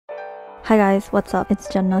Hi guys, what's up? It's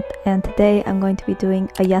Jannat and today I'm going to be doing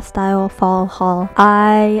a yesstyle fall haul.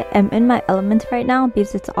 I am in my element right now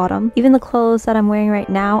because it's autumn. Even the clothes that I'm wearing right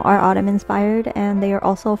now are autumn inspired and they are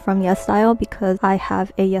also from yesstyle because I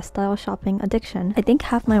have a yesstyle shopping addiction. I think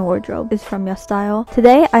half my wardrobe is from yesstyle.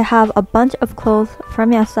 Today I have a bunch of clothes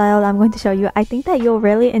from yesstyle that I'm going to show you. I think that you'll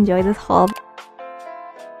really enjoy this haul.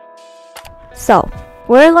 So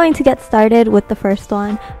we're going to get started with the first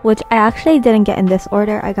one, which I actually didn't get in this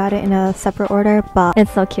order. I got it in a separate order, but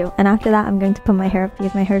it's so cute. And after that, I'm going to put my hair up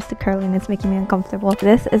because my hair is too curly and it's making me uncomfortable.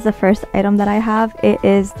 This is the first item that I have. It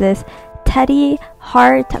is this teddy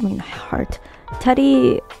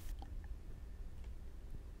teddy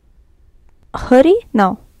hoodie?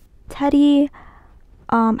 No. Teddy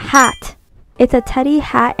hat. It's a teddy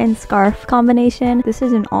hat and scarf combination. This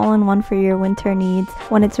is an all-in-one for your winter needs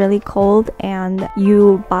when it's really cold and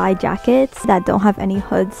you buy jackets that don't have any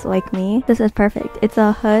hoods like me. This is perfect. It's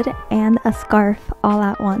a hood and a scarf all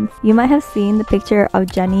at once. You might have seen the picture of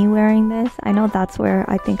Jenny wearing this. I know that's where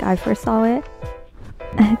I think I first saw it.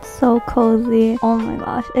 It's so cozy. Oh my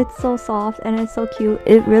gosh, it's so soft and it's so cute.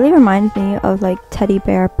 It really reminds me of like teddy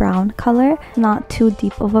bear brown color. Not too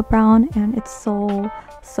deep of a brown and it's so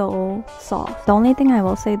soft. The only thing I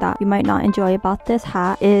will say that you might not enjoy about this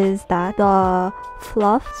hat is that the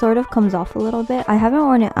fluff sort of comes off a little bit. I haven't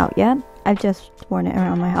worn it out yet. I've just worn it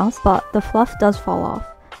around my house, but the fluff does fall off,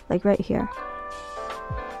 like right here.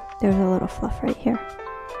 There's a little fluff right here.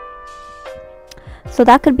 So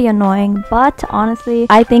that could be annoying, but honestly,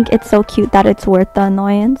 I think it's so cute that it's worth the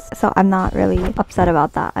annoyance. So I'm not really upset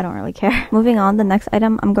about that. I don't really care. Moving on, the next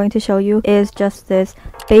item I'm going to show you is just this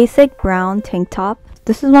basic brown tank top.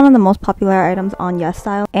 This is one of the most popular items on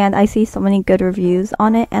yesstyle and I see so many good reviews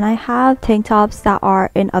on it, and I have tank tops that are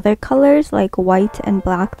in other colors like white and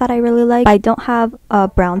black that I really like. I don't have a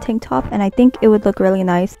brown tank top and I think it would look really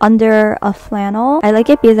nice under a flannel. I like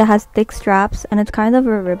it because it has thick straps and it's kind of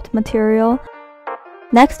a ribbed material.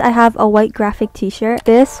 Next, I have a white graphic t-shirt.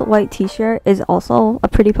 This white t-shirt is also a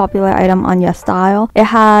pretty popular item on yesstyle. It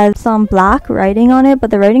has some black writing on it,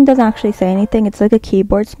 but the writing doesn't actually say anything. It's like a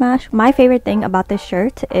keyboard smash. My favorite thing about this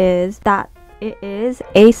shirt is that it is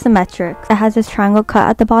asymmetric. It has this triangle cut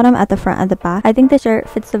at the bottom, at the front, at the back. I think the shirt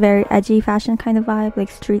fits a very edgy fashion kind of vibe,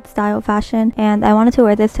 like street style fashion. And I wanted to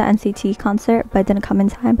wear this to NCT concert, but it didn't come in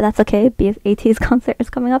time. But that's okay because AT's concert is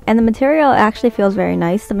coming up. And the material actually feels very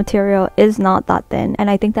nice. The material is not that thin. And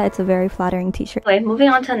I think that it's a very flattering t-shirt. Okay, moving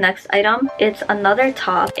on to the next item. It's another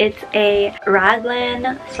top. It's a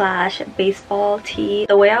raglan / baseball tee.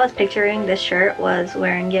 The way I was picturing this shirt was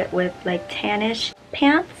wearing it with like tannish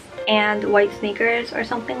pants and white sneakers or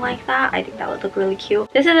something like that. I think that would look really cute.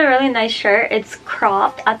 This is a really nice shirt. It's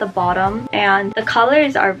cropped at the bottom and the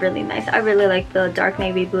colors are really nice. I really like the dark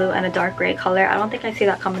navy blue and a dark gray color. I don't think I see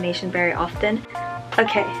that combination very often.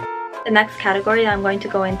 Okay, the next category that I'm going to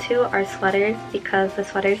go into are sweaters because the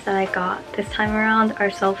sweaters that I got this time around are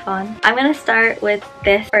so fun. I'm gonna start with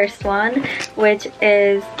this first one, which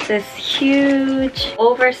is this huge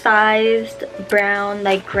oversized brown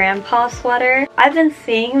like grandpa sweater. I've been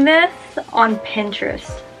seeing this on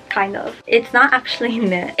Pinterest, kind of. It's not actually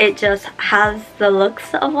knit, it just has the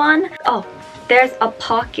looks of one. Oh, there's a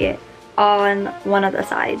pocket on one of the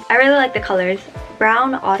sides. I really like the colors.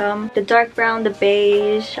 Brown, autumn, the dark brown, the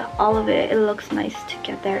beige, all of it. It looks nice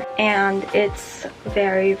together and it's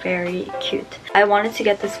very cute. I wanted to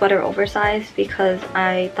get the sweater oversized because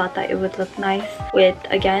I thought that it would look nice with,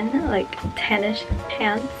 again, like tannish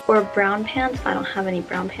pants or brown pants. I don't have any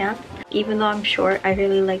brown pants. Even though I'm short, I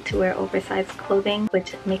really like to wear oversized clothing,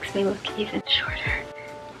 which makes me look even shorter.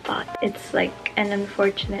 But it's like an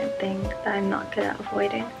unfortunate thing that I'm not good at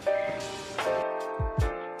avoiding.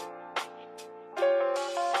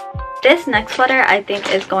 This next sweater I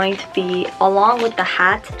think is going to be, along with the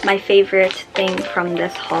hat, my favorite thing from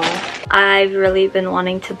this haul. I've really been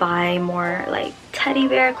wanting to buy more like teddy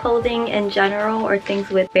bear clothing in general or things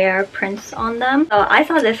with bear prints on them. So I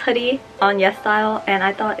saw this hoodie on yesstyle and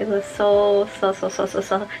I thought it was so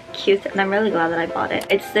cute and I'm really glad that I bought it.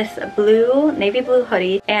 It's this blue, navy blue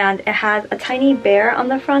hoodie and it has a tiny bear on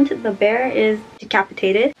the front. The bear is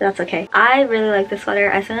decapitated, but that's okay. I really like this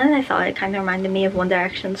sweater. As soon as I saw it, it kind of reminded me of One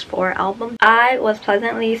Direction's 4 album. I was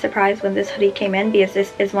pleasantly surprised when this hoodie came in because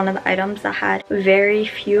this is one of the items that had very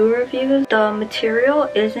few reviews. The material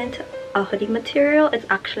isn't a hoodie material, it's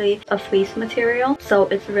actually a fleece material, so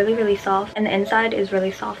it's really soft and the inside is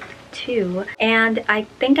really soft too. And I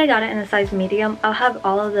think I got it in a size medium. I'll have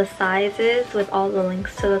all of the sizes with all the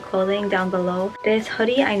links to the clothing down below. This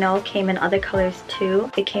hoodie I know came in other colors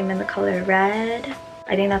too. It came in the color red.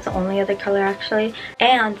 I think that's the only other color actually.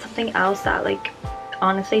 And something else that like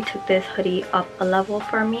honestly took this hoodie up a level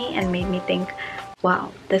for me and made me think,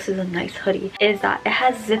 wow, this is a nice hoodie, is that it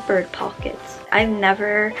has zippered pockets. I've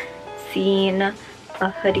never seen a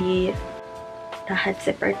hoodie that had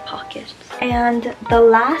zippered pockets. And the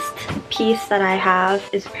last piece that I have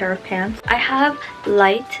is a pair of pants. I have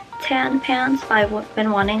light tan pants, but I've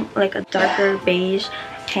been wanting like a darker beige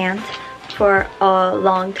pant for a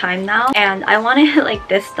long time now, and I wanted like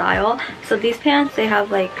this style. So these pants, they have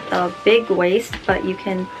like a big waist, but you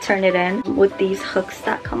can turn it in with these hooks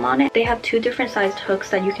that come on it. They have two different sized hooks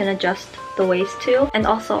that you can adjust the waist to, and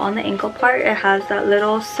also on the ankle part it has that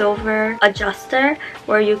little silver adjuster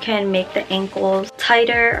where you can make the ankles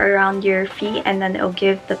tighter around your feet, and then it'll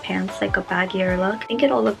give the pants like a baggier look. I think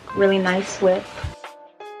it'll look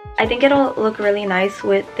really nice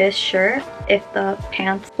with this shirt, if the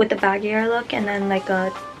pants with the baggier look and then like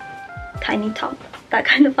a tiny top, that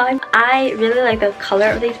kind of vibe. I really like the color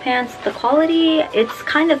of these pants. The quality, it's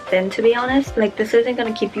kind of thin to be honest. Like this isn't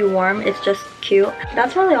gonna keep you warm, it's just cute.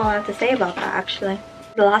 That's really all I have to say about that actually.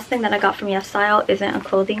 The last thing that I got from yesstyle isn't a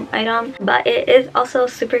clothing item, but it is also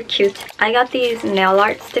super cute. I got these nail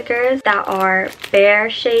art stickers that are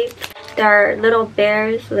bear shaped. They're little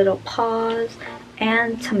bears, little paws,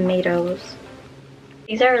 and tomatoes.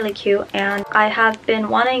 These are really cute, and I have been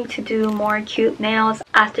wanting to do more cute nails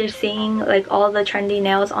after seeing like all the trendy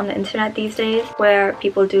nails on the internet these days, where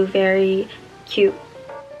people do very cute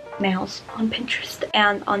nails on Pinterest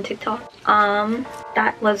and on TikTok.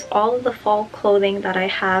 That was all of the fall clothing that I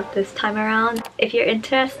have this time around. If you're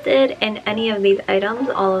interested in any of these items,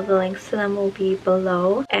 all of the links to them will be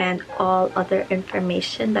below, and all other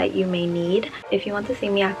information that you may need. If you want to see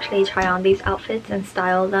me actually try on these outfits and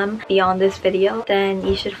style them beyond this video, then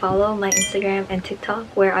you should follow my Instagram and TikTok,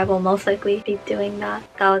 where I will most likely be doing that.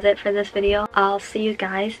 That was it for this video. I'll see you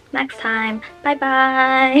guys next time. Bye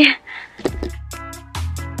bye!